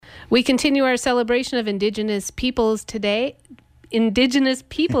We continue our celebration of Indigenous Peoples today. Indigenous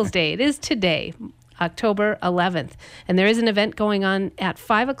Peoples Day. It is today, October 11th. And there is an event going on at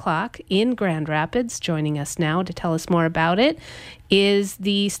 5 o'clock in Grand Rapids. Joining us now to tell us more about it is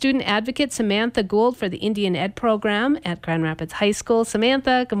the student advocate, Samantha Gould, for the Indian Ed program at Grand Rapids High School.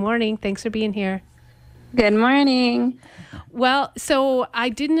 Samantha, good morning. Thanks for being here. Good morning. Well, so I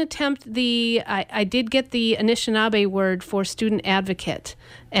didn't attempt I did get the Anishinaabe word for student advocate,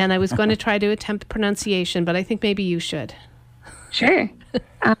 and I was going to try to attempt pronunciation, but I think maybe you should. Sure.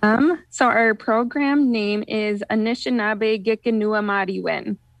 So our program name is Anishinaabe Gikanua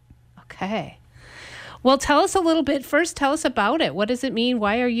Mariwen. Okay. Well, tell us a little bit. First, tell us about it. What does it mean?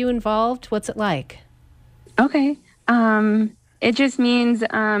 Why are you involved? What's it like? Okay. It just means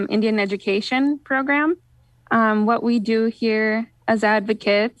Indian education program. What we do here as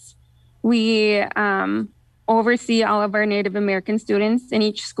advocates, we oversee all of our Native American students in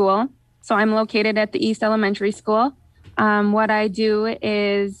each school. So I'm located at the East Elementary School. What I do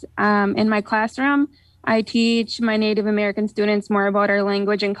is in my classroom, I teach my Native American students more about our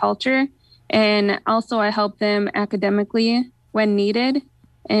language and culture. And also I help them academically when needed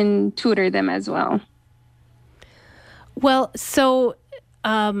and tutor them as well. Well, so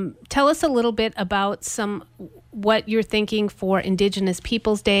tell us a little bit about what you're thinking for Indigenous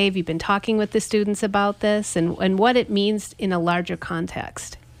Peoples Day. Have you been talking with the students about this and what it means in a larger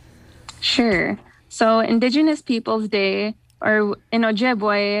context? Sure. So Indigenous Peoples Day, or in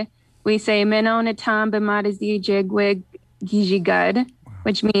Ojibwe, we say Meno Natam Bemadazi Jigwig Gijigud,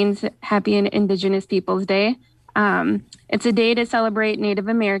 which means Happy Indigenous Peoples Day. It's a day to celebrate Native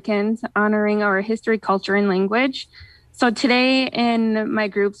Americans, honoring our history, culture, and language. So today in my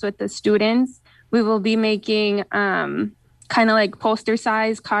groups with the students, we will be making kind of like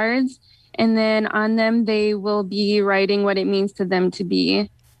poster-size cards, and then on them they will be writing what it means to them to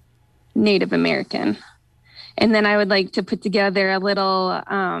be Native American. And then I would like to put together a little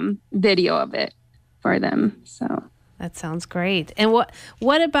video of it for them. So that sounds great. And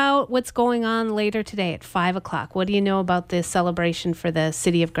what about what's going on later today at 5 o'clock? What do you know about this celebration for the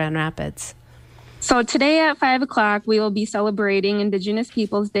city of Grand Rapids? So today at 5 o'clock, we will be celebrating Indigenous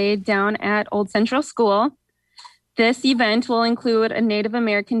Peoples Day down at Old Central School. This event will include a Native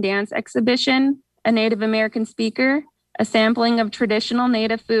American dance exhibition, a Native American speaker, a sampling of traditional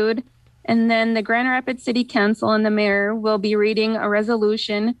Native food, and then the Grand Rapids City Council and the mayor will be reading a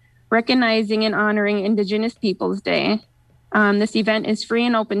resolution recognizing and honoring Indigenous Peoples Day. This event is free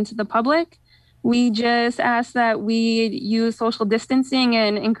and open to the public. We just ask that we use social distancing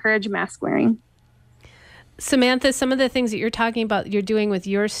and encourage mask wearing. Samantha, some of the things that you're talking about, you're doing with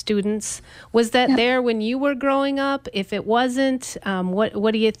your students, was that there when you were growing up? If it wasn't,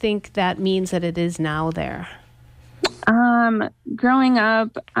 what do you think that means that it is now there? Growing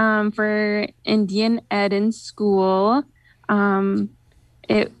up for Indian Ed in school,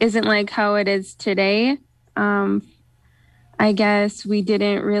 it isn't like how it is today. I guess we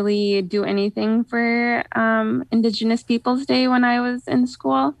didn't really do anything for Indigenous Peoples Day when I was in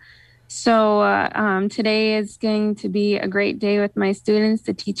school. So today is going to be a great day with my students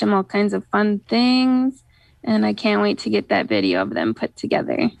to teach them all kinds of fun things. And I can't wait to get that video of them put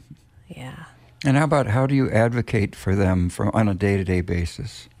together. Yeah. And how do you advocate for them on a day-to-day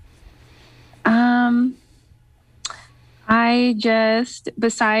basis? I just,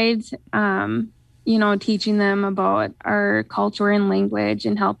 besides, teaching them about our culture and language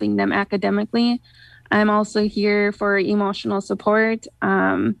and helping them academically, I'm also here for emotional support.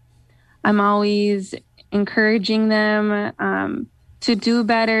 I'm always encouraging them to do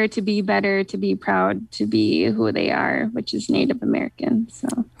better, to be proud to be who they are, which is Native American. So,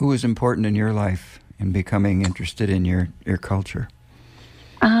 who was important in your life in becoming interested in your culture?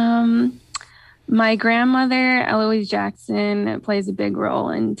 My grandmother, Eloise Jackson, plays a big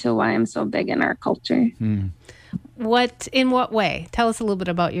role into why I'm so big in our culture. In what way? Tell us a little bit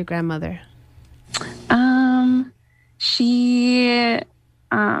about your grandmother. She,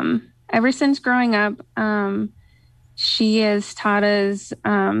 ever since growing up, she has taught us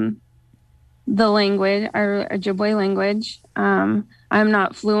the language, our Ojibwe language. I'm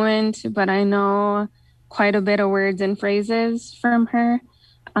not fluent, but I know quite a bit of words and phrases from her.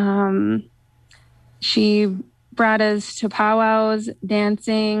 She brought us to powwows,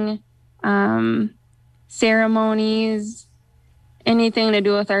 dancing, ceremonies, anything to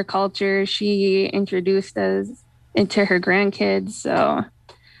do with our culture. She introduced us into her grandkids. So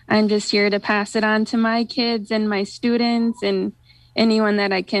I'm just here to pass it on to my kids and my students and anyone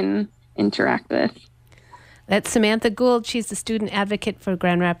that I can interact with. That's Samantha Gould. She's the student advocate for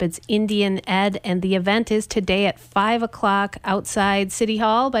Grand Rapids Indian Ed, and the event is today at 5 o'clock outside City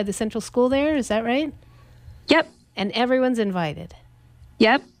Hall by the Central School there. Is that right? Yep. And everyone's invited.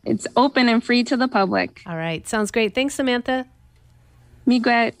 Yep. It's open and free to the public. All right. Sounds great. Thanks, Samantha.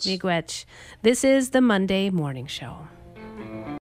 Miigwech. Miigwech. This is the Monday Morning Show.